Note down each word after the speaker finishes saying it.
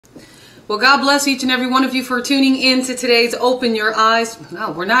Well, God bless each and every one of you for tuning in to today's Open Your Eyes.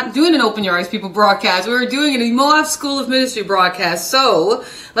 No, we're not doing an Open Your Eyes People broadcast. We're doing an EMOAF School of Ministry broadcast. So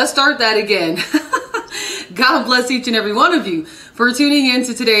let's start that again. God bless each and every one of you for tuning in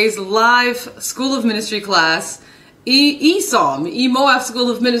to today's live School of Ministry class, S.O.M, EMOAF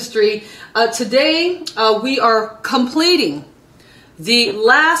School of Ministry. Today we are completing the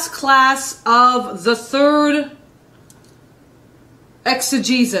last class of the third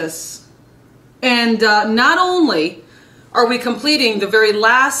Exegesis. And not only are we completing the very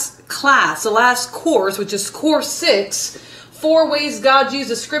last class, the last course, which is course 6, 4 ways God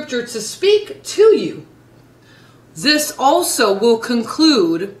uses scripture to speak to you. This also will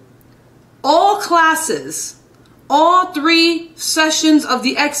conclude all classes, all 3 sessions of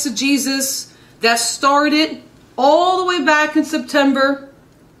the exegesis that started all the way back in September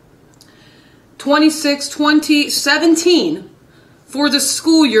 26, 2017. For the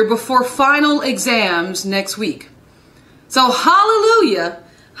school year before final exams next week. So hallelujah,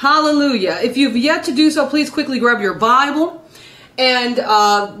 hallelujah. If you've yet to do so, please quickly grab your Bible and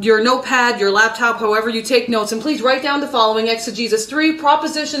your notepad, your laptop, however you take notes, and please write down the following: Exegesis 3,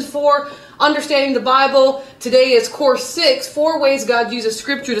 propositions for understanding the Bible. Today is course 6, 4 ways God uses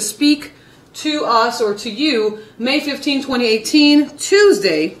scripture to speak to us or to you, May 15, 2018,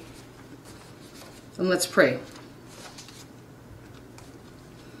 Tuesday. And let's pray.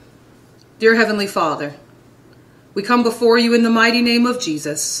 Dear Heavenly Father, we come before you in the mighty name of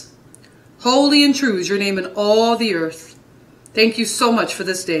Jesus. Holy and true is your name in all the earth. Thank you so much for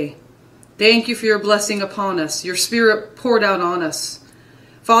this day. Thank you for your blessing upon us, your Spirit poured out on us.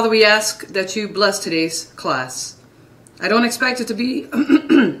 Father, we ask that you bless today's class. I don't expect it to be,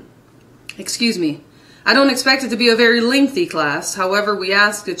 excuse me, I don't expect it to be a very lengthy class. However, we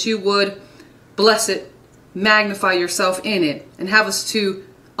ask that you would bless it, magnify yourself in it, and have us to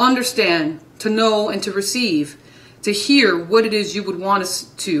understand, to know, and to receive, to hear what it is you would want us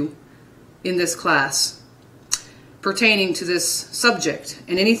to in this class pertaining to this subject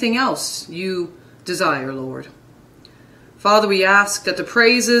and anything else you desire, Lord. Father, we ask that the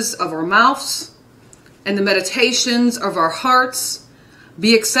praises of our mouths and the meditations of our hearts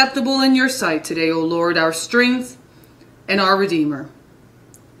be acceptable in your sight today, O Lord, our strength and our Redeemer.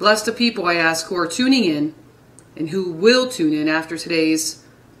 Bless the people, I ask, who are tuning in and who will tune in after today's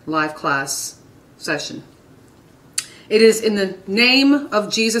live class session. It is in the name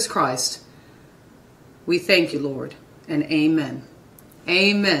of Jesus Christ we thank you, Lord, and amen.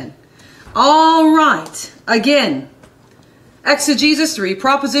 Amen. All right. Again, Exegesis 3,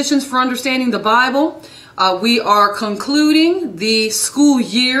 propositions for understanding the Bible. We are concluding the school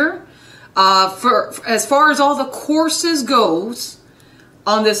year. As far as all the courses goes,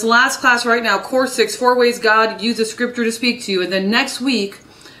 on this last class right now, course 6, 4 ways God uses scripture to speak to you. And then next week,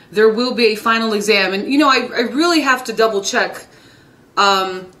 there will be a final exam. And, you know, I really have to double check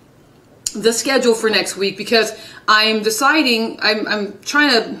the schedule for next week, because I'm deciding, I'm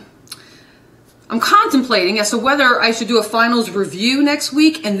contemplating as to whether I should do a finals review next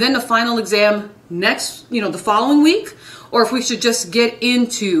week and then a final exam the following week, or if we should just get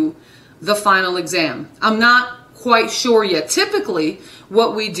into the final exam. I'm not quite sure yet. Typically,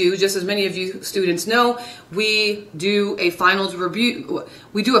 what we do, just as many of you students know, we do a finals review.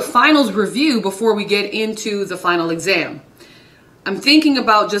 We do a finals review before we get into the final exam. I'm thinking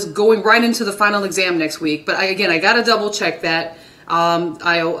about just going right into the final exam next week, but I got to double check that.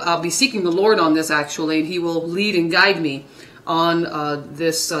 I'll be seeking the Lord on this, actually, and He will lead and guide me on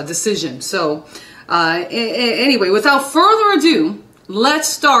this decision. So anyway, without further ado, let's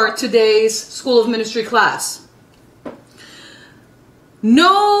start today's School of Ministry class.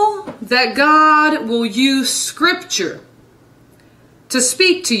 Know that God will use scripture to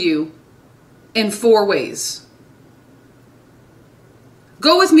speak to you in 4 ways.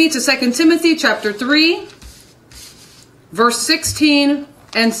 Go with me to 2 Timothy chapter 3, verse 16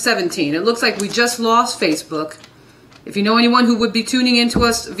 and 17. It looks like we just lost Facebook. If you know anyone who would be tuning into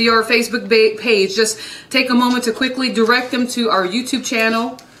us via our Facebook page, just take a moment to quickly direct them to our YouTube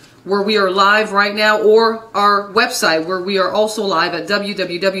channel, where we are live right now, or our website, where we are also live at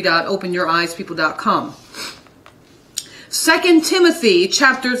www.openyoureyespeople.com. 2 Timothy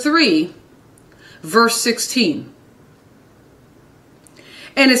chapter 3, verse 16.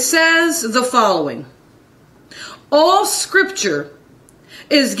 And it says the following: all scripture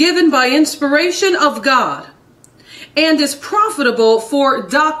is given by inspiration of God and is profitable for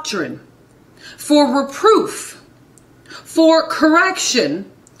doctrine, for reproof, for correction,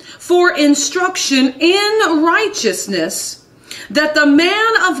 for instruction in righteousness, that the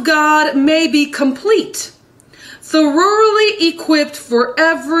man of God may be complete, thoroughly equipped for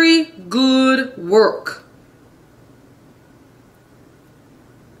every good work.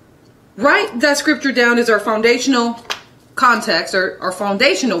 Write that scripture down as our foundational context, or our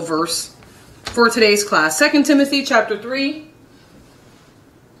foundational verse for today's class. 2 Timothy chapter 3.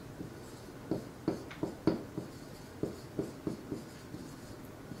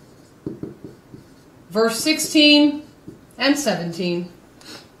 Verse 16 and 17.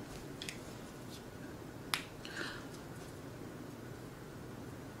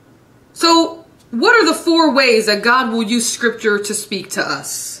 So, what are the 4 ways that God will use scripture to speak to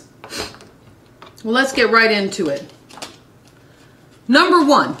us? Well, let's get right into it. Number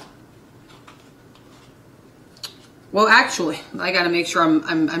 1. Well, actually, I got to make sure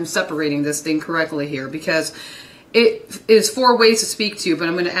I'm separating this thing correctly here, because it is 4 ways to speak to you, but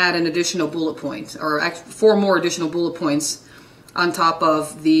I'm going to add an additional bullet point, or 4 more additional bullet points on top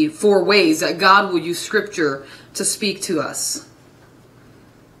of the 4 ways that God will use scripture to speak to us.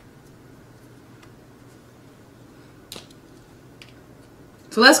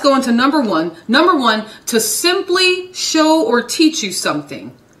 So let's go into number 1. Number 1, to simply show or teach you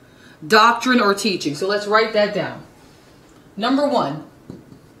something. Doctrine or teaching. So let's write that down. Number 1.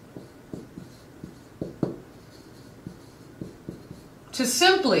 To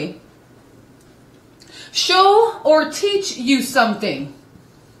simply show or teach you something.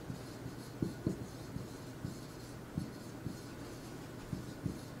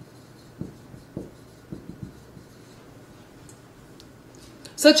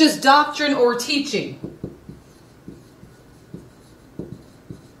 Such as doctrine or teaching.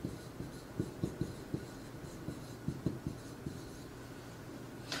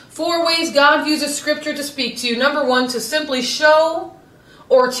 Four ways God uses scripture to speak to you. Number 1, to simply show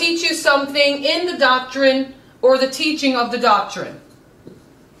or teach you something in the doctrine or the teaching of the doctrine.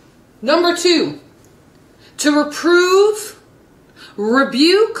 Number 2, to reprove,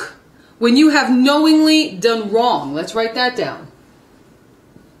 rebuke when you have knowingly done wrong. Let's write that down.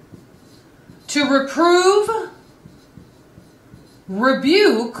 To reprove,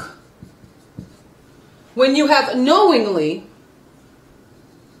 rebuke when you have knowingly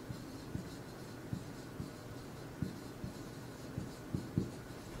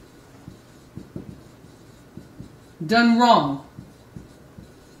done wrong.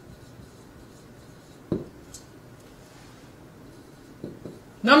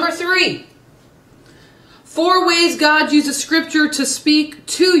 Number 3, 4 ways God uses scripture to speak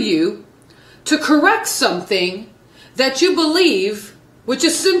to you to correct something that you believe which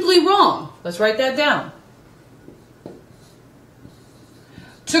is simply wrong. Let's write that down.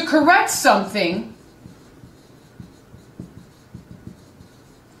 To correct something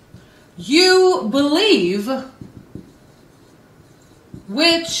you believe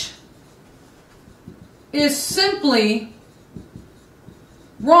which is simply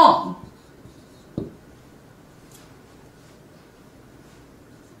wrong.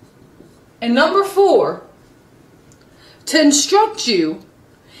 And number 4, to instruct you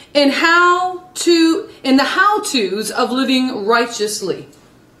in the how-tos of living righteously.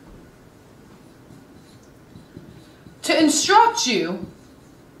 To instruct you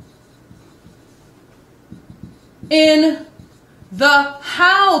in the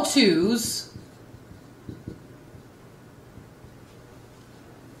how-tos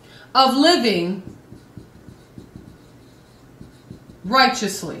of living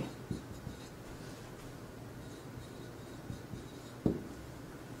righteously.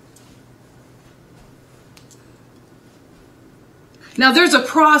 Now, there's a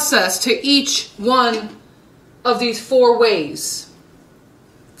process to each one of these 4 ways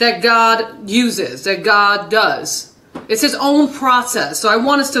that God uses, that God does. It's his own process. So I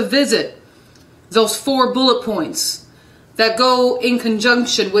want us to visit those 4 bullet points that go in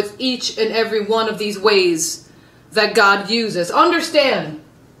conjunction with each and every one of these ways that God uses. Understand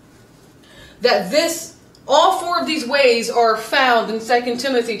that all 4 of these ways are found in 2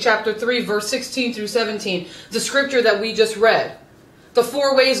 Timothy chapter 3, verse 16 through 17, the scripture that we just read. The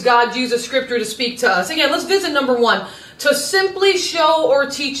 4 ways God uses scripture to speak to us. Again, let's visit number 1. To simply show or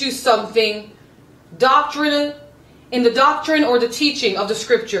teach you something, doctrine, in the doctrine or the teaching of the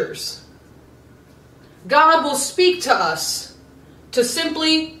scriptures. God will speak to us to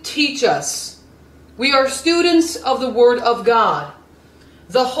simply teach us. We are students of the Word of God.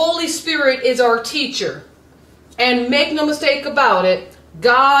 The Holy Spirit is our teacher. And make no mistake about it,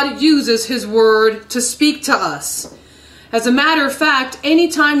 God uses His Word to speak to us. As a matter of fact,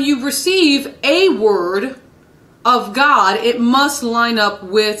 anytime you receive a word of God, it must line up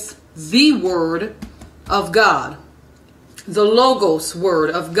with the Word of God. The Logos Word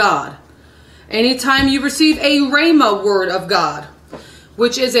of God. Anytime you receive a rhema word of God,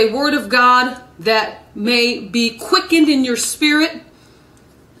 which is a word of God that may be quickened in your spirit,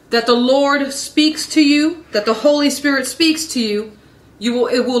 that the Lord speaks to you, that the Holy Spirit speaks to you,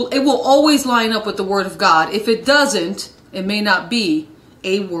 it will always line up with the word of God. If it doesn't, it may not be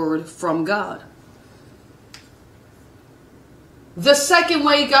a word from God. The second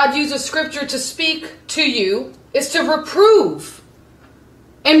way God uses scripture to speak to you is to reprove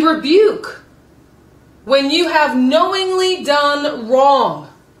and rebuke when you have knowingly done wrong.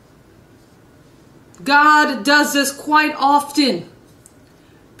 God does this quite often.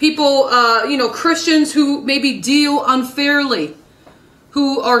 People, Christians who maybe deal unfairly,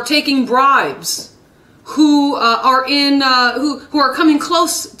 who are taking bribes, who are coming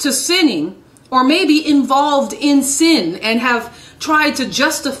close to sinning, or maybe involved in sin and have tried to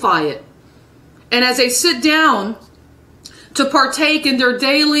justify it. And as they sit down to partake in their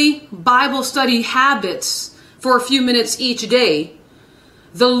daily Bible study habits for a few minutes each day,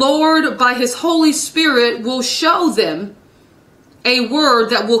 the Lord, by His Holy Spirit, will show them a word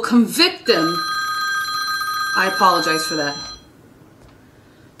that will convict them. I apologize for that.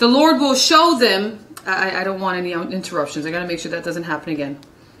 The Lord will show them. I don't want any interruptions. I got to make sure that doesn't happen again.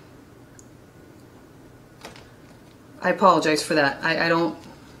 I apologize for that. I don't.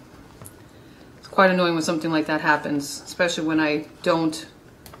 It's quite annoying when something like that happens, especially when I don't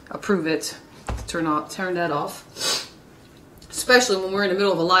approve it. Turn that off. Especially when we're in the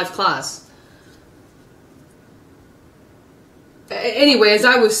middle of a live class. Anyway, as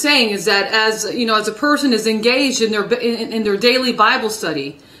I was saying, is that as a person is engaged in their daily Bible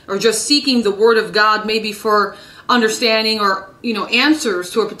study, or just seeking the Word of God, maybe for understanding or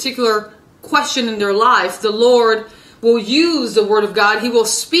answers to a particular question in their life, the Lord will use the Word of God. He will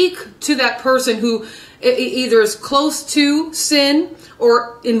speak to that person who either is close to sin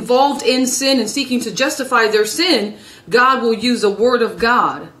or involved in sin and seeking to justify their sin. God will use the Word of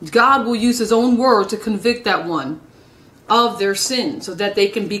God. God will use His own Word to convict that one of their sin, so that they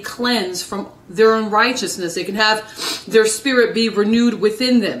can be cleansed from their unrighteousness. They can have their spirit be renewed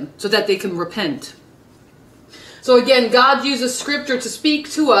within them, so that they can repent. So again, God uses scripture to speak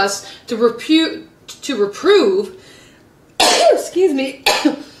to us, to reprove. Excuse me.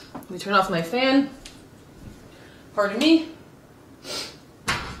 Let me turn off my fan. Pardon me.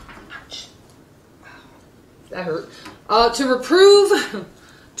 Ouch. That hurt. To reprove,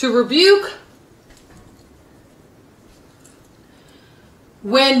 to rebuke,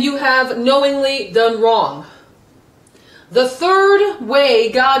 when you have knowingly done wrong. The third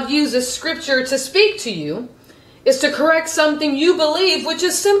way God uses scripture to speak to you is to correct something you believe which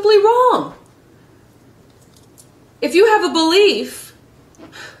is simply wrong. If you have a belief,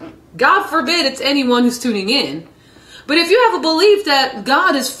 God forbid it's anyone who's tuning in, but if you have a belief that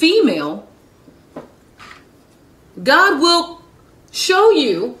God is female, God will show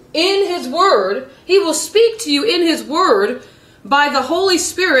you in His Word, He will speak to you in His Word by the Holy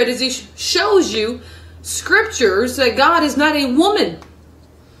Spirit as He shows you scriptures that God is not a woman.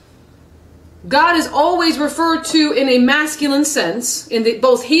 God is always referred to in a masculine sense in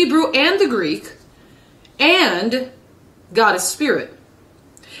both Hebrew and the Greek, and God is spirit.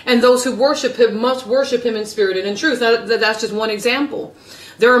 And those who worship Him must worship Him in spirit and in truth. Now, that's just one example.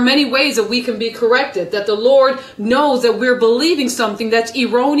 There are many ways that we can be corrected, that the Lord knows that we're believing something that's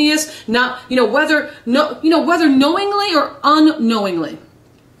erroneous, not, whether knowingly or unknowingly,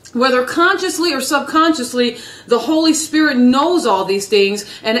 whether consciously or subconsciously, the Holy Spirit knows all these things.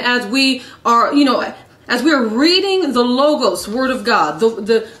 And as we are, as we are reading the Logos, Word of God,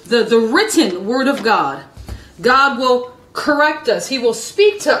 the written Word of God, God will correct us. He will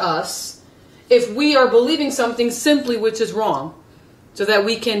speak to us if we are believing something simply which is wrong, so that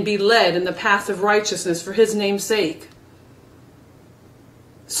we can be led in the path of righteousness for His name's sake.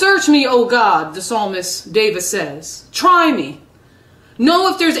 Search me, O God, the psalmist David says. Try me.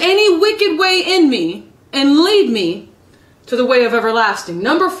 Know if there's any wicked way in me, and lead me to the way of everlasting.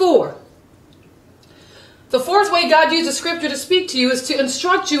 Number 4. The fourth way God uses scripture to speak to you is to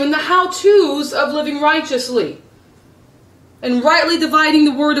instruct you in the how-tos of living righteously and rightly dividing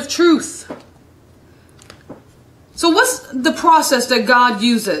the word of truth. So what's the process that God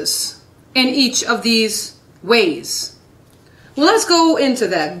uses in each of these ways? Well, let's go into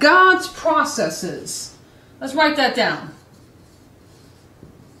that. God's processes. Let's write that down.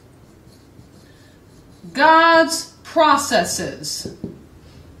 God's processes.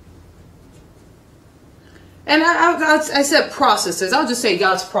 And I said processes. I'll just say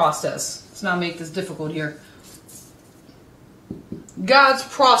God's process. Let's not make this difficult here. God's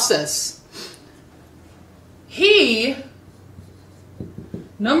process. He,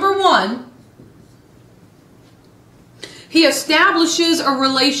 number 1, He establishes a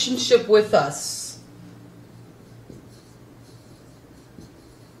relationship with us.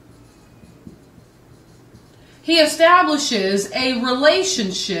 He establishes a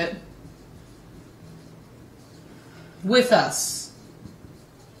relationship with us.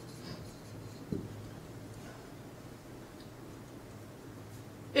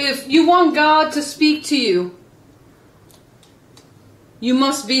 If you want God to speak to you, you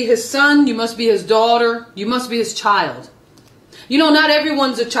must be his son, you must be his daughter, you must be his child. You know, not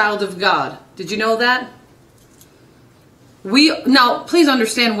everyone's a child of God. Did you know that? Now, please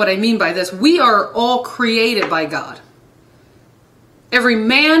understand what I mean by this. We are all created by God. Every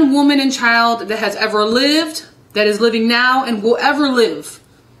man, woman, and child that has ever lived, that is living now, and will ever live.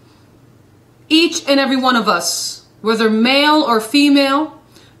 Each and every one of us, whether male or female,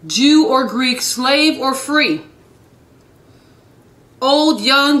 Jew or Greek, slave or free, old,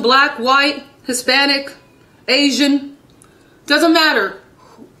 young, black, white, Hispanic, Asian, doesn't matter.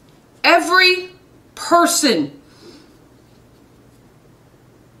 Every person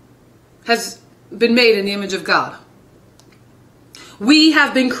has been made in the image of God. We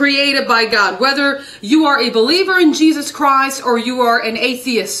have been created by God. Whether you are a believer in Jesus Christ or you are an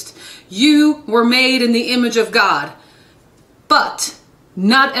atheist, you were made in the image of God. But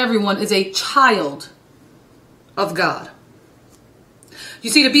not everyone is a child of God. You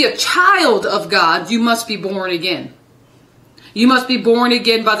see, to be a child of God, you must be born again. You must be born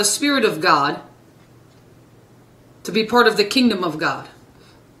again by the Spirit of God to be part of the kingdom of God,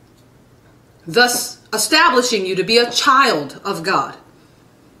 thus establishing you to be a child of God.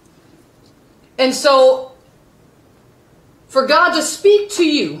 And so, for God to speak to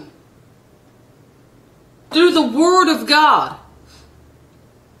you through the Word of God,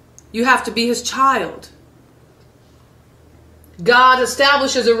 you have to be his child. God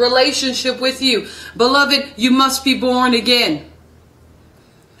establishes a relationship with you. Beloved, you must be born again.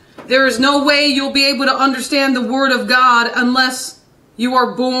 There is no way you'll be able to understand the Word of God unless you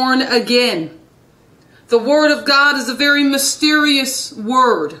are born again. The Word of God is a very mysterious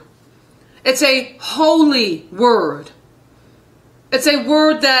word. It's a holy word. It's a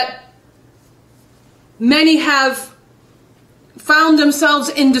word that many have found themselves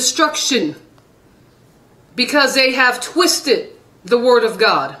in destruction because they have twisted the Word of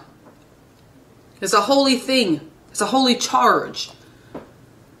God. It's a holy thing. It's a holy charge.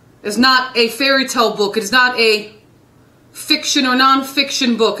 It's not a fairy tale book. It's not a fiction or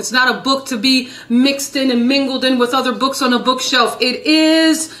non-fiction book. It's not a book to be mixed in and mingled in with other books on a bookshelf. It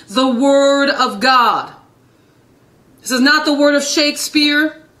is the Word of God. This is not the word of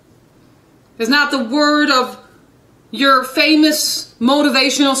Shakespeare. It's not the word of your famous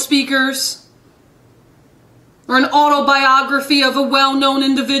motivational speakers, or an autobiography of a well-known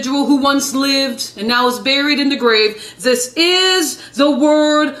individual who once lived and now is buried in the grave. This is the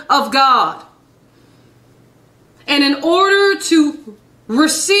Word of God. And in order to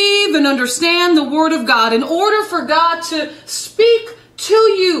receive and understand the Word of God, in order for God to speak to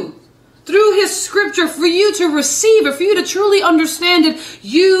you through his scripture, for you to receive it, for you to truly understand it,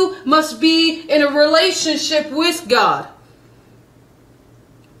 you must be in a relationship with God.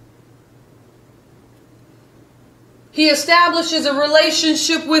 He establishes a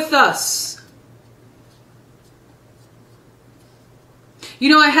relationship with us. You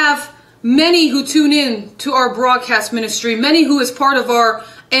know, I have many who tune in to our broadcast ministry, many who is part of our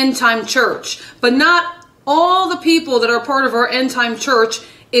end time church, but not all the people that are part of our end time church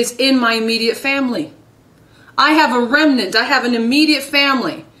is in my immediate family. I have a remnant. I have an immediate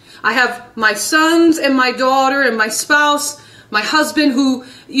family. I have my sons and my daughter and my spouse, my husband, who,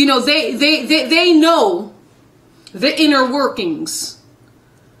 you know, they know the inner workings.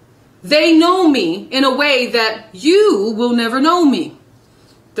 They know me in a way that you will never know me.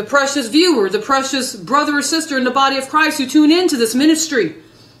 The precious viewer, the precious brother or sister in the body of Christ who tune into this ministry.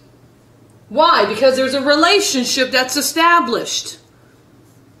 Why? Because there's a relationship that's established.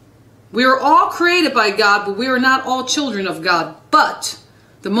 We are all created by God, but we are not all children of God. But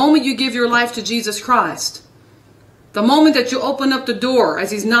the moment you give your life to Jesus Christ, the moment that you open up the door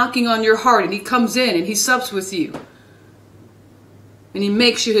as he's knocking on your heart and he comes in and he sups with you and he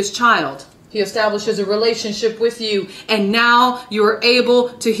makes you his child, he establishes a relationship with you, and now you are able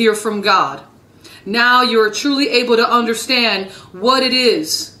to hear from God. Now you are truly able to understand what it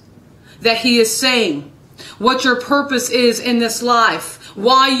is that he is saying, what your purpose is in this life,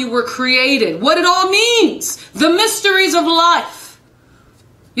 why you were created, what it all means, the mysteries of life.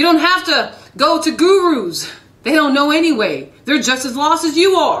 You don't have to go to gurus. They don't know anyway. They're just as lost as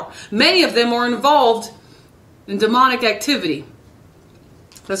you are. Many of them are involved in demonic activity.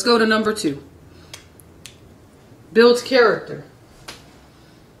 Let's go to number 2. builds character.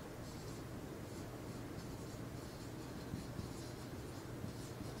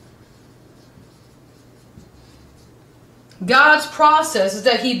 God's process is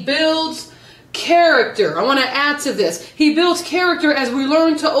that He builds character. I want to add to this. He builds character as we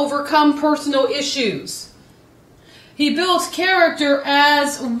learn to overcome personal issues. He builds character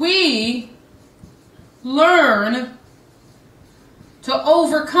as we learn to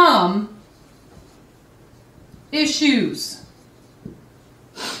overcome issues.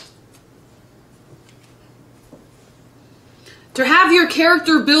 To have your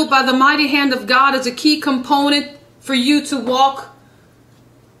character built by the mighty hand of God is a key component for you to walk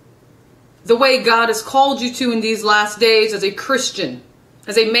the way God has called you to in these last days as a Christian,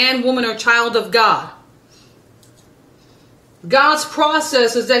 as a man, woman, or child of God. God's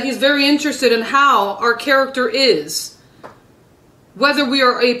process is that He's very interested in how our character is. Whether we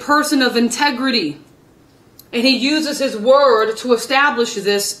are a person of integrity, and He uses His word to establish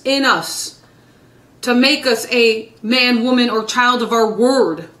this in us, to make us a man, woman, or child of our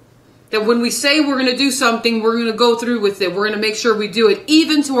word. That when we say we're going to do something, we're going to go through with it. We're going to make sure we do it,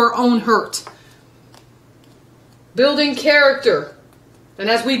 even to our own hurt. Building character. And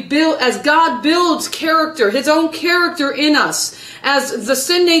as God builds character, His own character in us, as the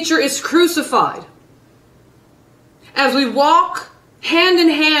sin nature is crucified, as we walk hand in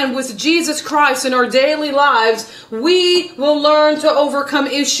hand with Jesus Christ in our daily lives, we will learn to overcome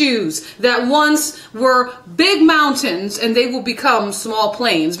issues that once were big mountains, and they will become small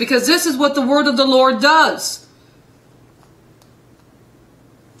plains, because this is what the word of the Lord does.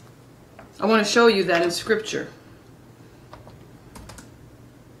 I want to show you that in Scripture.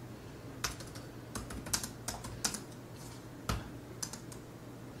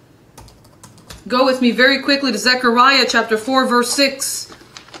 Go with me very quickly to Zechariah chapter 4, verse 6.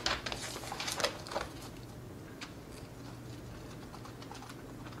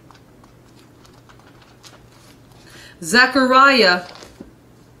 Zechariah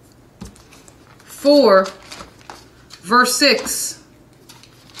 4, verse 6.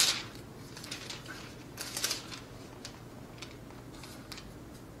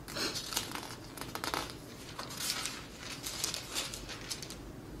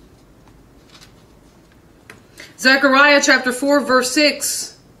 Zechariah chapter 4 verse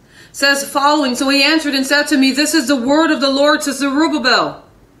 6 says the following. So he answered and said to me, this is the word of the Lord to Zerubbabel.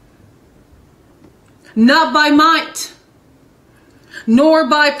 Not by might, nor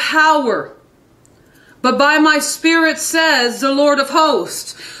by power, but by my spirit, says the Lord of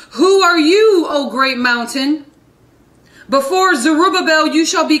hosts. Who are you, O great mountain? Before Zerubbabel you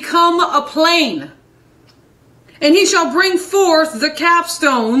shall become a plain. And he shall bring forth the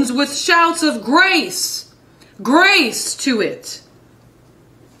capstones with shouts of grace. Grace to it.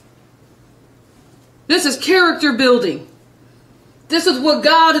 This is character building. This is what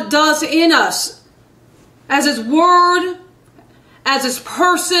God does in us. As His word, as His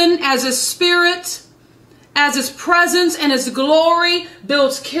person, as His spirit, as His presence and His glory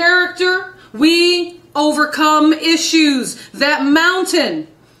builds character, we overcome issues. That mountain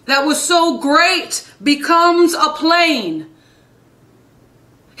that was so great becomes a plain.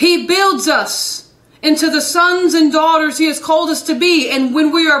 He builds us into the sons and daughters He has called us to be. And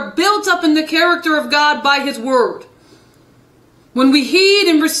when we are built up in the character of God by His word, when we heed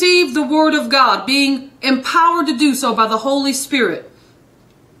and receive the word of God, being empowered to do so by the Holy Spirit,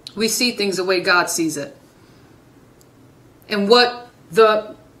 we see things the way God sees it. And what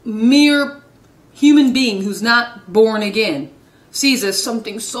the mere human being who's not born again sees as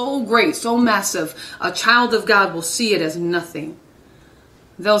something so great, so massive, a child of God will see it as nothing.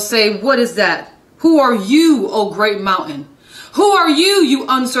 They'll say, what is that? Who are you, O great mountain? Who are you, you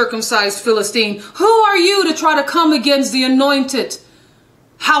uncircumcised Philistine? Who are you to try to come against the anointed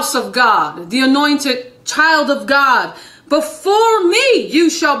house of God, the anointed child of God? Before me you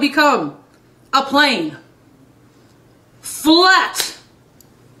shall become a plain, flat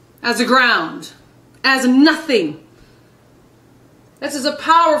as the ground, as nothing. This is a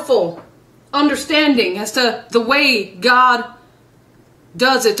powerful understanding as to the way God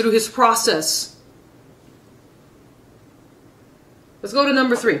does it through His process. Let's go to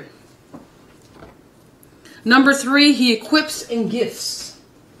number 3. Number 3, He equips and gifts.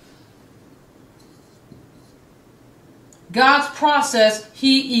 God's process,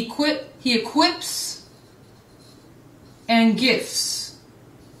 He equips and gifts.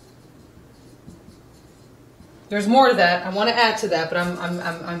 There's more to that. I want to add to that, but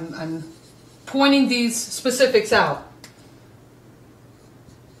I'm pointing these specifics out.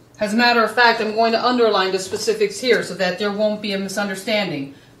 As a matter of fact, I'm going to underline the specifics here so that there won't be a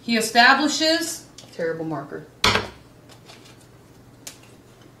misunderstanding. He establishes, terrible marker.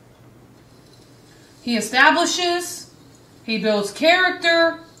 He establishes, he builds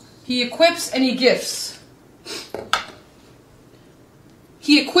character, he equips, and he gifts.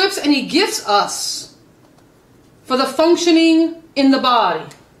 He equips and he gifts us for the functioning in the body.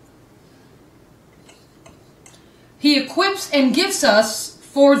 He equips and gifts us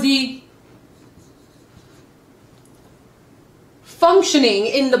for the functioning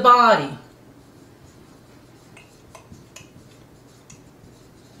in the body.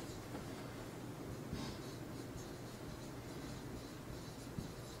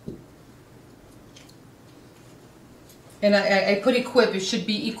 And I put equip, it should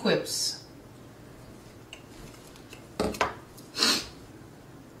be equips.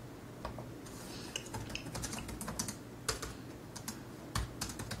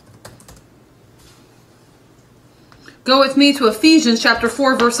 Go with me to Ephesians chapter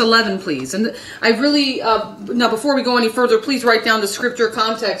 4, verse 11, please. And I really, now before we go any further, please write down the scripture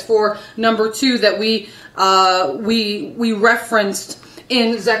context for number 2 that we referenced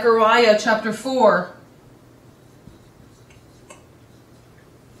in Zechariah chapter 4.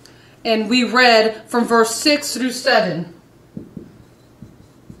 And we read from verse 6 through 7.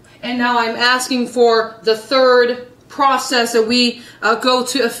 And now I'm asking for the third process that we go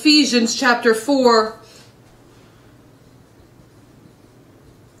to Ephesians chapter 4,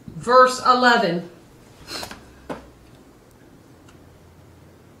 verse 11.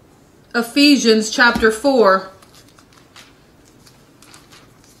 Ephesians chapter 4,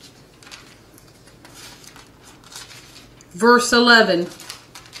 verse 11.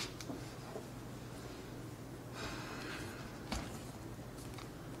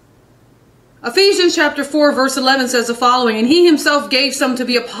 Ephesians chapter 4 verse 11 says the following, and he himself gave some to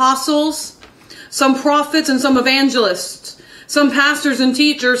be apostles, some prophets, and some evangelists, some pastors and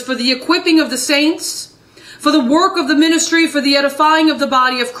teachers for the equipping of the saints, for the work of the ministry, for the edifying of the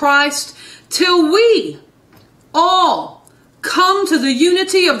body of Christ, till we all come to the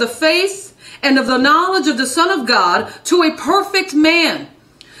unity of the faith and of the knowledge of the Son of God, to a perfect man,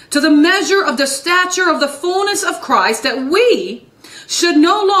 to the measure of the stature of the fullness of Christ, that we should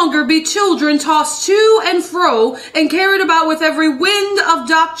no longer be children tossed to and fro and carried about with every wind of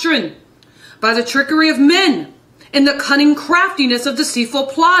doctrine, by the trickery of men and the cunning craftiness of deceitful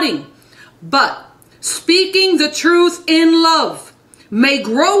plotting, but speaking the truth in love, may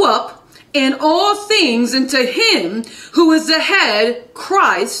grow up in all things into him who is the head,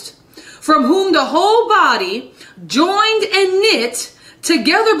 Christ, from whom the whole body, joined and knit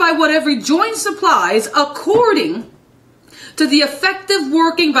together by what every joint supplies, according to the effective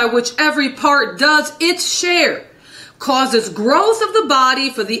working by which every part does its share, causes growth of the body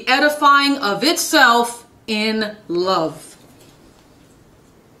for the edifying of itself in love.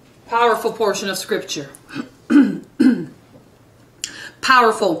 Powerful portion of scripture.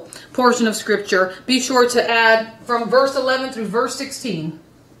 Powerful portion of scripture. Be sure to add from verse 11 through verse 16.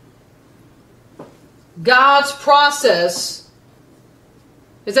 God's process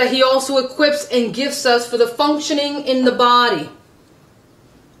is that he also equips and gifts us for the functioning in the body.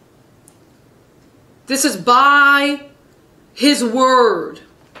 This is by his word.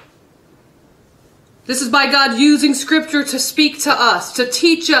 This is by God using scripture to speak to us, to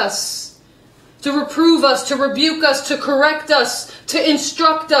teach us, to reprove us, to rebuke us, to correct us, to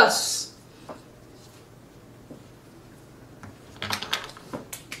instruct us.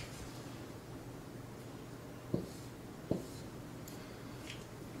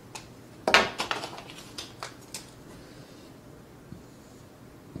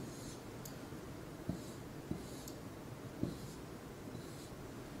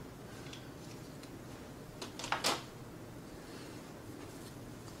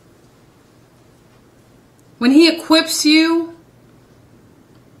 When he equips you,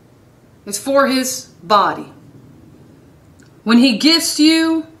 it's for his body. When he gifts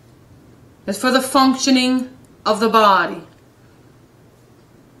you, it's for the functioning of the body.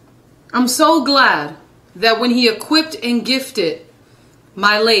 I'm so glad that when he equipped and gifted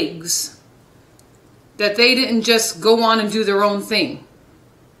my legs, that they didn't just go on and do their own thing.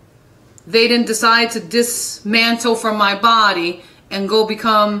 They didn't decide to dismantle from my body and go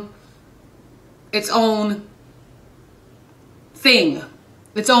become its own thing,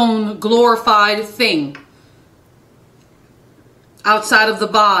 its own glorified thing outside of the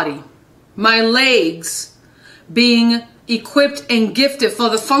body. My legs being equipped and gifted for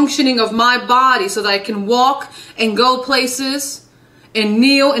the functioning of my body so that I can walk and go places and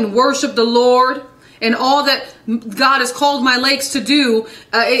kneel and worship the Lord, and all that God has called my legs to do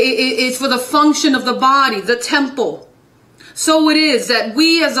is for the function of the body, the temple. So it is that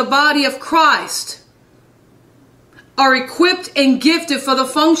we as a body of Christ are equipped and gifted for the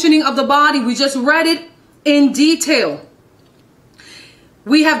functioning of the body. We just read it in detail.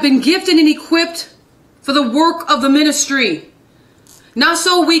 We have been gifted and equipped for the work of the ministry. Not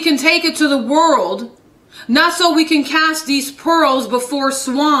so we can take it to the world. Not so we can cast these pearls before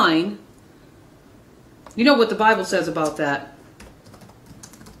swine. You know what the Bible says about that.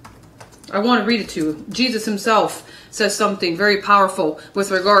 I want to read it to you. Jesus himself says something very powerful with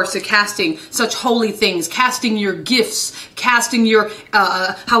regards to casting such holy things, casting your gifts, casting your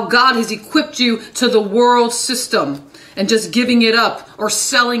how God has equipped you to the world system, and just giving it up or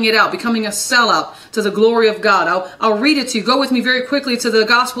selling it out, becoming a sellout to the glory of God. I'll read it to you. Go with me very quickly to the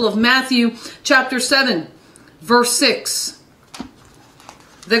Gospel of Matthew, chapter 7, verse 6.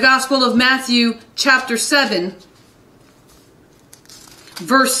 The Gospel of Matthew, chapter 7,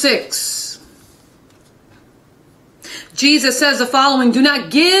 verse 6. Jesus says the following: do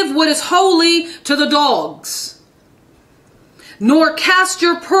not give what is holy to the dogs, nor cast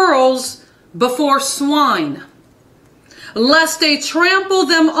your pearls before swine, lest they trample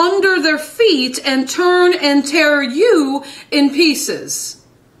them under their feet and turn and tear you in pieces.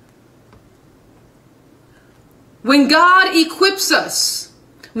 When God equips us,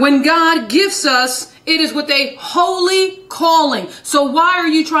 when God gifts us, it is with a holy calling. So why are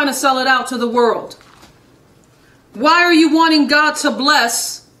you trying to sell it out to the world? Why are you wanting God to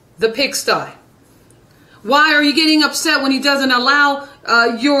bless the pigsty? Why are you getting upset when he doesn't allow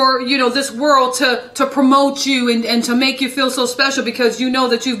this world to promote you and to make you feel so special because you know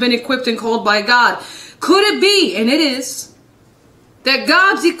that you've been equipped and called by God? Could it be, and it is, that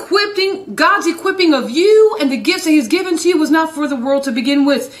God's equipping of you and the gifts that he's given to you was not for the world to begin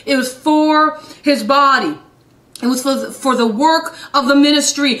with. It was for his body. It was for the work of the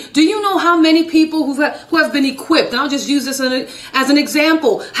ministry. Do you know how many people who have been equipped? And I'll just use this as an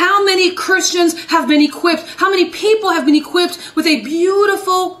example. How many Christians have been equipped? How many people have been equipped with a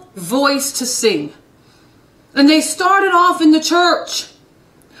beautiful voice to sing? And they started off in the church.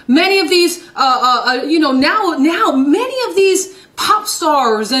 Many of these, now many of these pop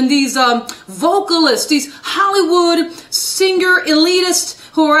stars and these vocalists, these Hollywood singer elitists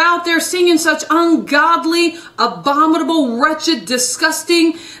who are out there singing such ungodly, abominable, wretched,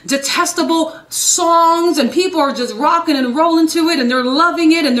 disgusting, detestable songs, and people are just rocking and rolling to it, and they're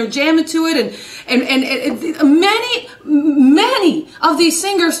loving it, and they're jamming to it, and many of these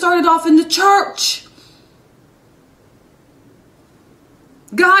singers started off in the church.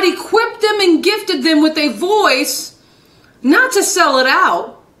 God equipped them and gifted them with a voice, not to sell it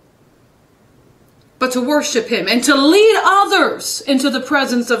out, but to worship him and to lead others into the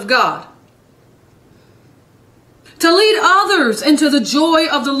presence of God. To lead others into the joy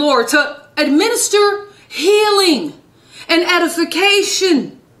of the Lord. To administer healing and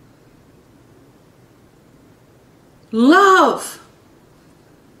edification. Love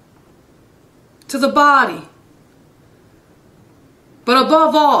to the body. But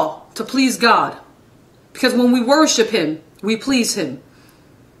above all, to please God. Because when we worship him, we please him.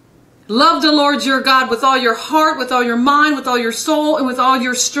 Love the Lord your God with all your heart, with all your mind, with all your soul, and with all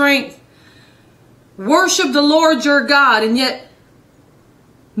your strength. Worship the Lord your God, and yet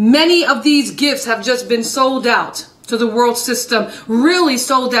many of these gifts have just been sold out to the world system, really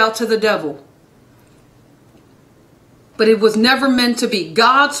sold out to the devil. But it was never meant to be.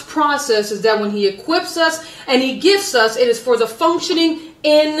 God's process is that when he equips us and he gifts us, it is for the functioning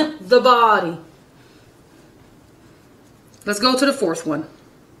in the body. Let's go to the fourth one.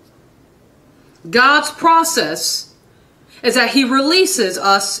 God's process is that he releases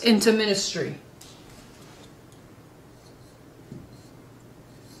us into ministry.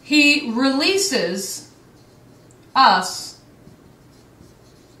 He releases us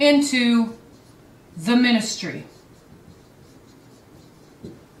into the ministry.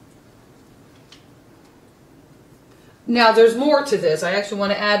 Now, there's more to this. I actually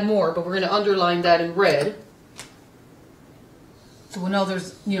want to add more, but we're going to underline that in red. So we'll know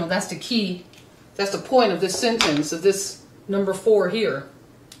that's the key. That's the point of this sentence, of this number 4 here.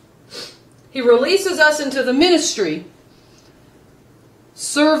 He releases us into the ministry,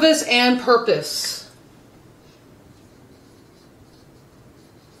 service, and purpose.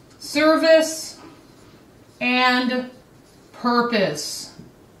 Service and purpose.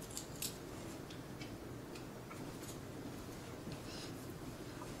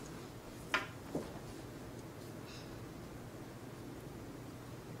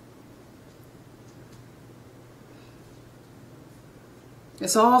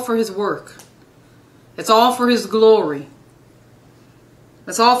 It's all for his work. It's all for his glory.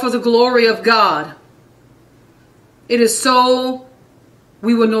 It's all for the glory of God. It is so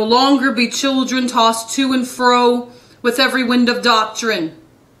we will no longer be children tossed to and fro with every wind of doctrine.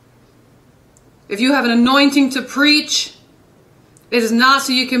 If you have an anointing to preach, it is not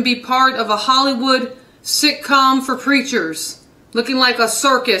so you can be part of a Hollywood sitcom for preachers, looking like a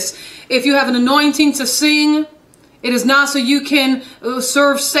circus. If you have an anointing to sing, it is not so you can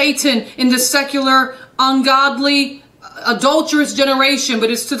serve Satan in this secular, ungodly, adulterous generation, but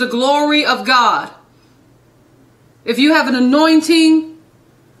it's to the glory of God. If you have an anointing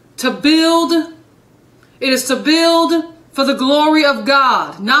to build, it is to build for the glory of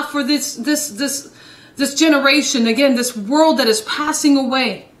God, not for this generation, again, this world that is passing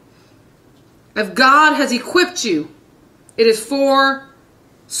away. If God has equipped you, it is for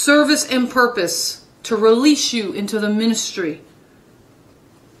service and purpose to release you into the ministry.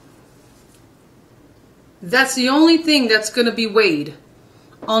 That's the only thing that's going to be weighed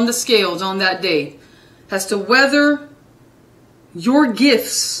on the scales on that day, as to whether your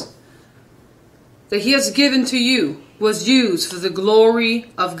gifts that He has given to you was used for the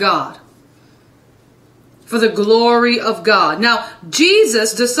glory of God. For the glory of God. Now,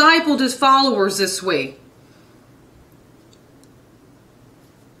 Jesus discipled His followers this way.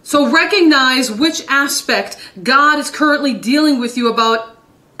 So recognize which aspect God is currently dealing with you about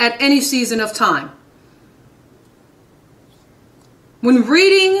at any season of time. When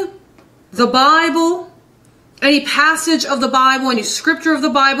reading the Bible, any passage of the Bible, any scripture of the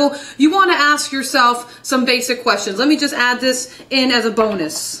Bible, you want to ask yourself some basic questions. Let me just add this in as a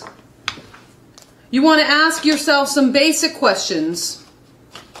bonus. You want to ask yourself some basic questions.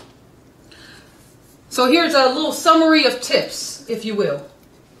 So here's a little summary of tips, if you will.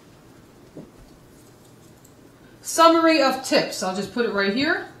 Summary of tips. I'll just put it right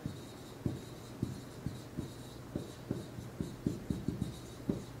here.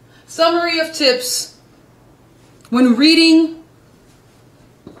 Summary of tips when reading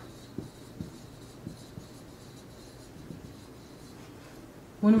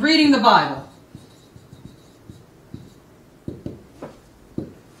the Bible.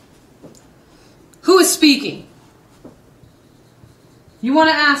 Who is speaking? You want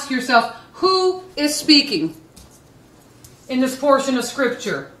to ask yourself, who is speaking in this portion of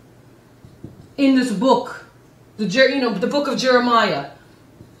Scripture? In this book, the book of Jeremiah.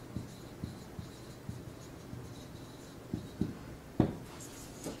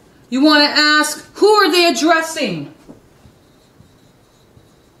 You want to ask, who are they addressing?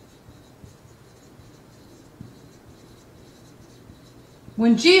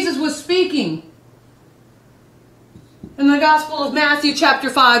 When Jesus was speaking in the Gospel of Matthew chapter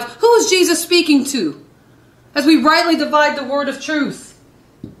 5, who is Jesus speaking to? As we rightly divide the word of truth.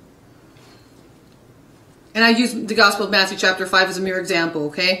 And I use the Gospel of Matthew chapter 5 as a mere example,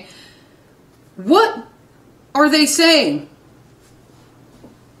 okay? What are they saying?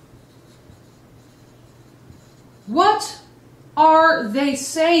 What are they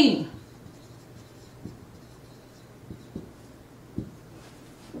saying?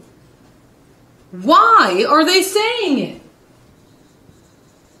 Why are they saying it?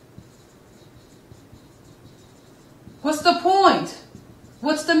 What's the point?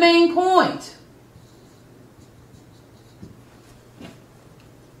 What's the main point?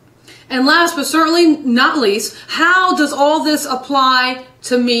 And last but certainly not least, how does all this apply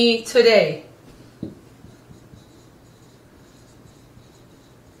to me today?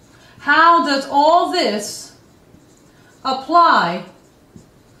 How does all this apply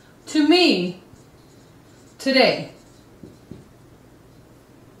to me today?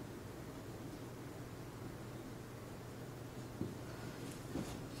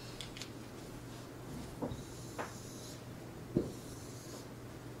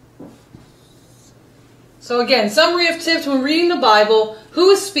 So again, summary of tips when reading the Bible.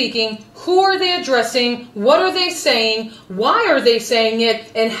 Who is speaking? Who are they addressing? What are they saying? Why are they saying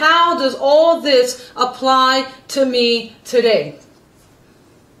it? And how does all this apply to me today?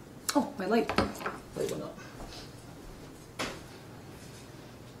 Oh, my light went up.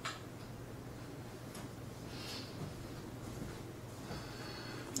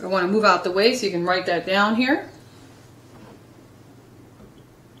 I want to move out the way so you can write that down here.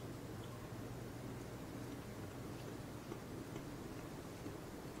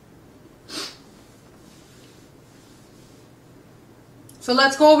 So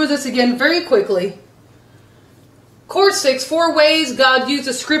let's go over this again very quickly. Course 6, 4 ways God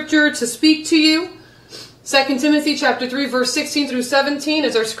uses Scripture to speak to you. 2 Timothy chapter 3, verse 16 through 17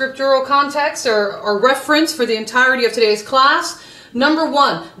 is our scriptural context or reference for the entirety of today's class. Number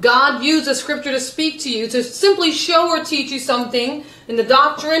 1, God uses Scripture to speak to you, to simply show or teach you something in the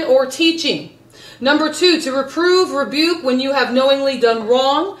doctrine or teaching. Number 2, to reprove, rebuke when you have knowingly done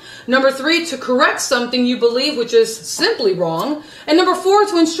wrong. Number 3, to correct something you believe which is simply wrong. And number 4,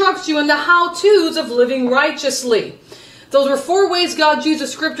 to instruct you in the how-tos of living righteously. Those were 4 ways God used the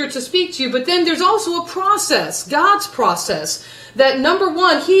scripture to speak to you. But then there's also a process, God's process. That number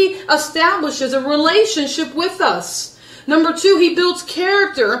 1, he establishes a relationship with us. Number 2, he builds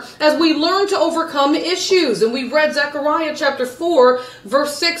character as we learn to overcome issues. And we read Zechariah chapter 4,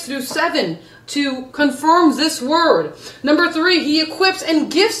 verse 6 through 7 to confirm this word. Number 3, he equips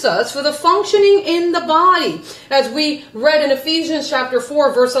and gifts us for the functioning in the body, as we read in Ephesians chapter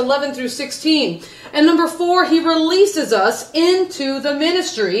 4, verse 11 through 16. And number 4, he releases us into the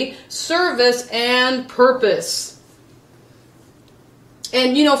ministry, service, and purpose.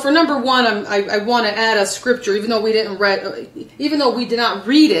 And you know, for number 1, I want to add a scripture, even though we did not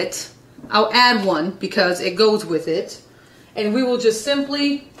read it. I'll add one because it goes with it, and we will just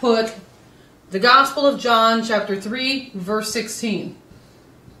simply put the Gospel of John, chapter 3, verse 16.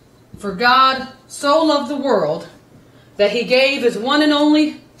 For God so loved the world that he gave his one and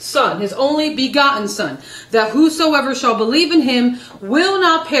only Son, his only begotten Son, that whosoever shall believe in him will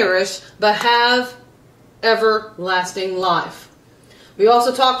not perish, but have everlasting life. We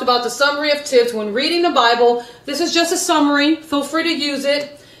also talked about the summary of tips when reading the Bible. This is just a summary. Feel free to use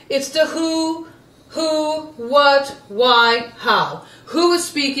it. It's the who, what, why, how. Who is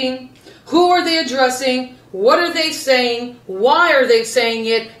speaking? Who are they addressing? What are they saying? Why are they saying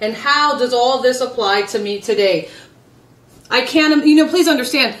it? And how does all this apply to me today? I can't, please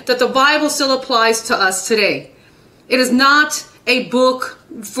understand that the Bible still applies to us today. It is not a book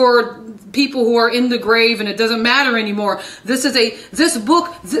for people who are in the grave and it doesn't matter anymore. This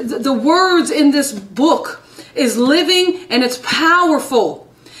book, the words in this book is living and it's powerful.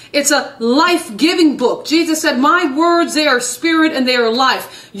 It's a life-giving book. Jesus said, my words, they are spirit and they are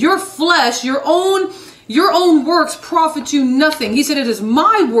life. Your flesh, your own works profit you nothing. He said, it is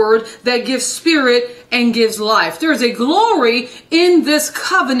my word that gives spirit and gives life. There is a glory in this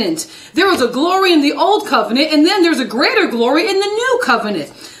covenant. There was a glory in the old covenant, and then there's a greater glory in the new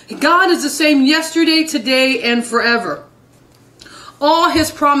covenant. God is the same yesterday, today, and forever. All his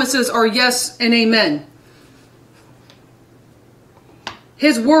promises are yes and amen.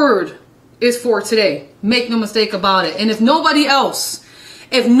 His word is for today. Make no mistake about it. And if nobody else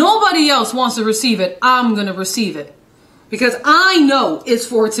wants to receive it, I'm going to receive it. Because I know it's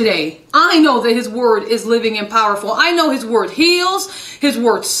for today. I know that his word is living and powerful. I know his word heals. His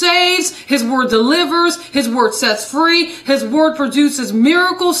word saves. His word delivers. His word sets free. His word produces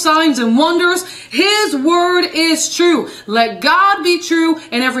miracles, signs, and wonders. His word is true. Let God be true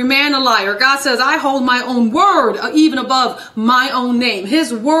and every man a liar. God says, I hold my own word even above my own name.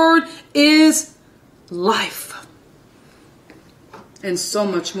 His word is life. And so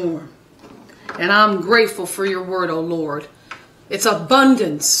much more. And I'm grateful for your word, O Lord. It's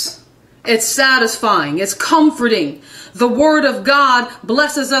abundance. It's satisfying. It's comforting. The word of God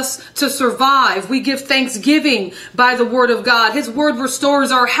blesses us to survive. We give thanksgiving by the word of God. His word restores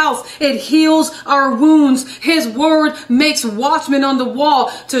our health. It heals our wounds. His word makes watchmen on the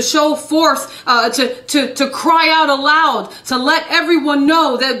wall to show forth, to cry out aloud, to let everyone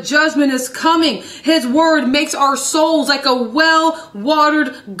know that judgment is coming. His word makes our souls like a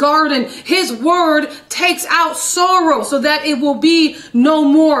well-watered garden. His word takes out sorrow so that it will be no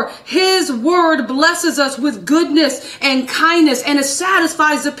more. His word blesses us with goodness and kindness, and it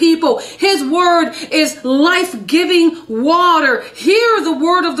satisfies the people. His word is life-giving water. Hear the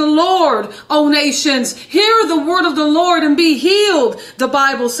word of the Lord, O nations. Hear the word of the Lord and be healed, the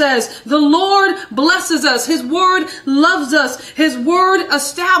Bible says. The Lord blesses us. His word loves us. His word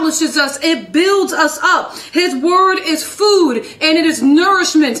establishes us. It builds us up. His word is food, and it is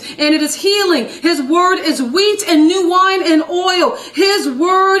nourishment, and it is healing. His word is wheat and new wine and oil. His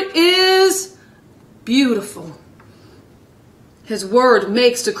word is beautiful. His word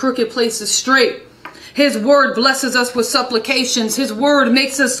makes the crooked places straight. His word blesses us with supplications. His word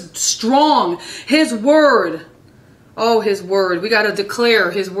makes us strong. His word, oh, his word. We got to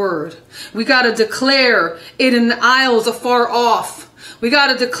declare his word. We got to declare it in the isles afar off. We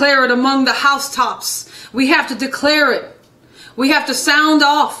got to declare it among the housetops. We have to declare it. We have to sound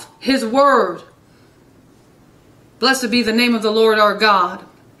off his word. Blessed be the name of the Lord our God,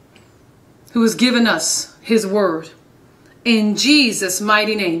 who has given us his word. In Jesus'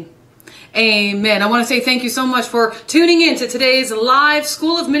 mighty name, amen. I want to say thank you so much for tuning in to today's live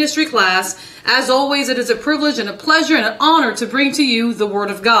School of Ministry class. As always, it is a privilege and a pleasure and an honor to bring to you the Word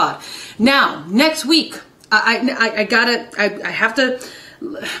of God. Now, next week, I'm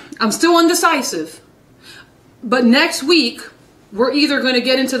still undecisive. But next week, we're either going to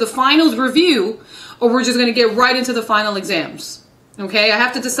get into the finals review or we're just going to get right into the final exams. Okay, I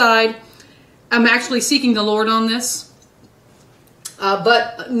have to decide. I'm actually seeking the Lord on this.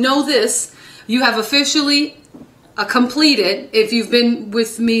 But know this, you have officially completed, if you've been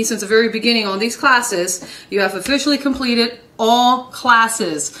with me since the very beginning on these classes, you have officially completed all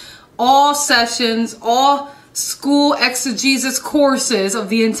classes, all sessions, all school exegesis courses of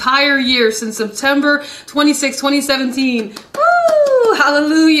the entire year since September 26, 2017. Woo!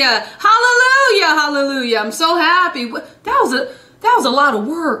 Hallelujah! Hallelujah! Hallelujah! I'm so happy. That was a lot of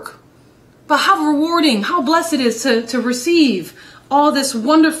work. But how rewarding, how blessed it is to receive all this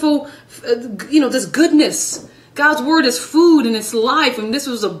wonderful, this goodness. God's word is food and it's life, and this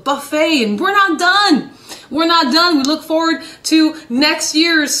was a buffet, and we're not done. We're not done. We look forward to next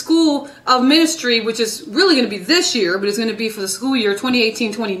year's School of Ministry, which is really going to be this year, but it's going to be for the school year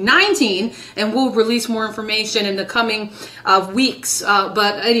 2018-2019, and we'll release more information in the coming weeks.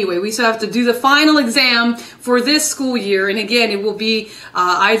 But anyway, we still have to do the final exam for this school year, and again, it will be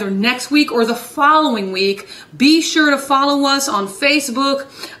either next week or the following week. Be sure to follow us on Facebook.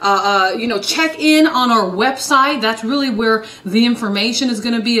 Check in on our website. That's really where the information is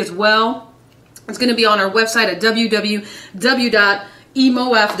going to be as well. It's going to be on our website at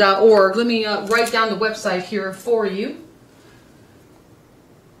www.emoaf.org. Let me write down the website here for you.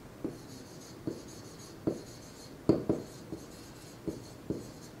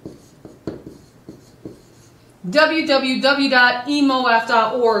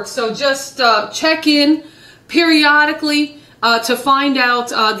 www.emoaf.org. So just check in periodically to find out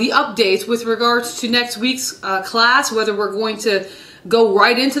the updates with regards to next week's class, whether we're going to go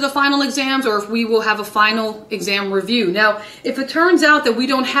right into the final exams or if we will have a final exam review. Now, if it turns out that we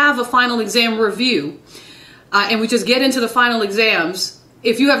don't have a final exam review and we just get into the final exams,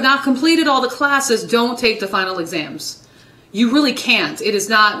 if you have not completed all the classes, don't take the final exams. You really can't. It is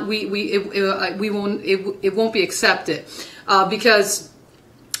not. It won't be accepted because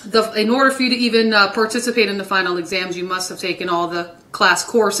in order for you to even participate in the final exams, you must have taken all the class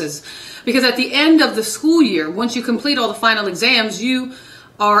courses. Because at the end of the school year, once you complete all the final exams, you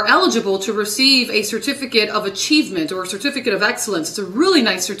are eligible to receive a certificate of achievement or a certificate of excellence. It's a really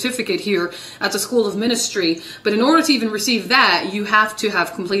nice certificate here at the School of Ministry. But in order to even receive that, you have to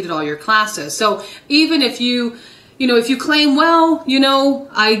have completed all your classes. So even if you claim, well,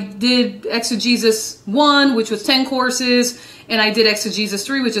 I did Exegesis 1, which was 10 courses, and I did Exegesis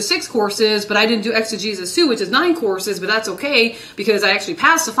 3, which is 6 courses, but I didn't do Exegesis 2, which is 9 courses, but that's okay because I actually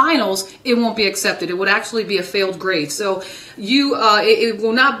passed the finals, it won't be accepted. It would actually be a failed grade. So it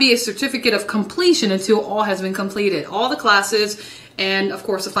will not be a certificate of completion until all has been completed, all the classes, and of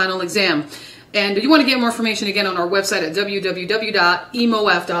course the final exam. And you want to get more information again on our website at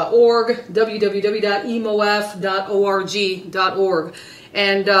www.emoaf.org, www.emoaf.org.org.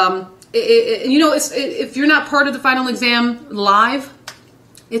 And if you're not part of the final exam live,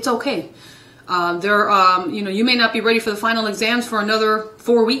 it's okay. You may not be ready for the final exams for another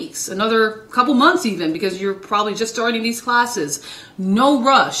 4 weeks, another couple months even, because you're probably just starting these classes. No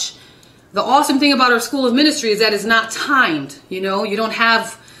rush. The awesome thing about our School of Ministry is that it's not timed. You don't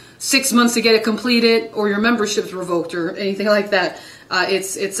have 6 months to get it completed or your membership's revoked or anything like that.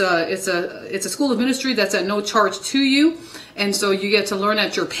 It's a School of Ministry that's at no charge to you. And so you get to learn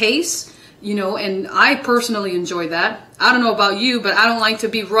at your pace, and I personally enjoy that. I don't know about you, but I don't like to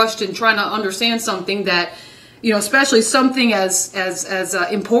be rushed in trying to understand something that, especially something as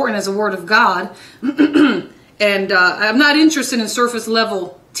important as the Word of God. And I'm not interested in surface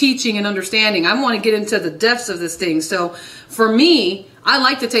level teaching and understanding. I want to get into the depths of this thing. So for me, I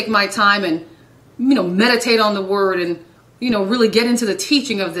like to take my time and, meditate on the Word and, really get into the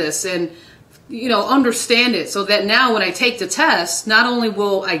teaching of this and, understand it so that now when I take the test, not only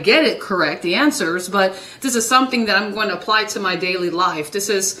will I get it correct, the answers, but this is something that I'm going to apply to my daily life. This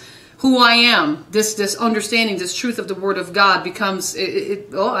is who I am. This understanding, this truth of the Word of God becomes,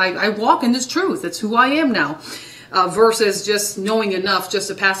 I walk in this truth. It's who I am now. Versus just knowing enough just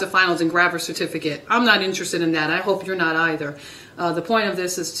to pass the finals and grab a certificate. I'm not interested in that. I hope you're not either. The point of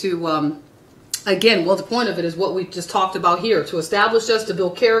this is to, the point of it is what we just talked about here, to establish us, to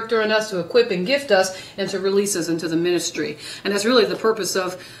build character in us, to equip and gift us, and to release us into the ministry. And that's really the purpose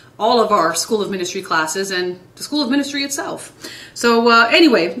of all of our School of Ministry classes and the School of Ministry itself. So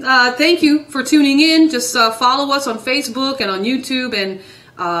thank you for tuning in. Just follow us on Facebook and on YouTube and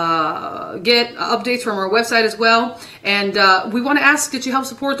get updates from our website as well. And we want to ask that you help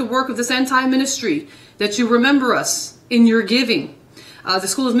support the work of this end-time ministry, that you remember us in your giving. The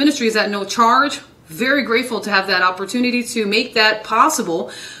School of Ministry is at no charge. Very grateful to have that opportunity to make that possible.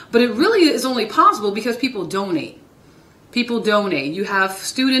 But it really is only possible because people donate. people donate. You have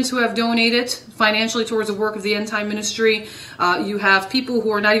students who have donated financially towards the work of the End Time Ministry. You have people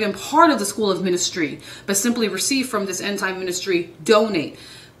who are not even part of the School of Ministry, but simply receive from this End Time Ministry, donate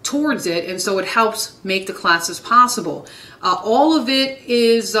towards it, and so it helps make the classes possible. All of it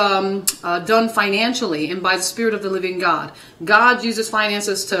is done financially and by the Spirit of the living God. God uses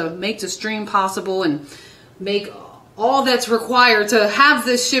finances to make this dream possible and make all that's required to have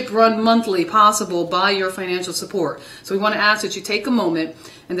this ship run monthly possible by your financial support. So we want to ask that you take a moment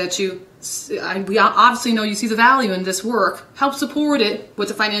and that we obviously know you see the value in this work. Help support it with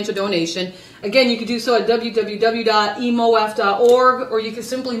a financial donation. Again, you can do so at www.emoaf.org, or you can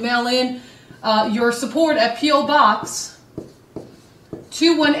simply mail in your support at P.O. Box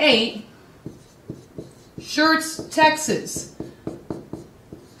 218, Schertz, Texas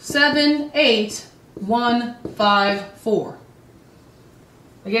 78154.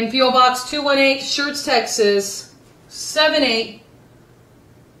 Again, P.O. Box 218, Schertz, Texas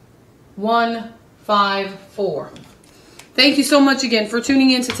 78154. Thank you so much again for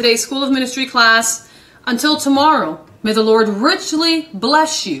tuning in to today's School of Ministry class. Until tomorrow, may the Lord richly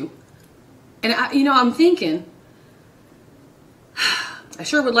bless you. And I'm thinking, I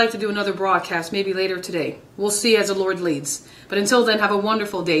sure would like to do another broadcast maybe later today. We'll see as the Lord leads. But until then, have a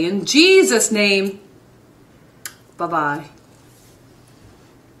wonderful day. In Jesus' name, bye-bye.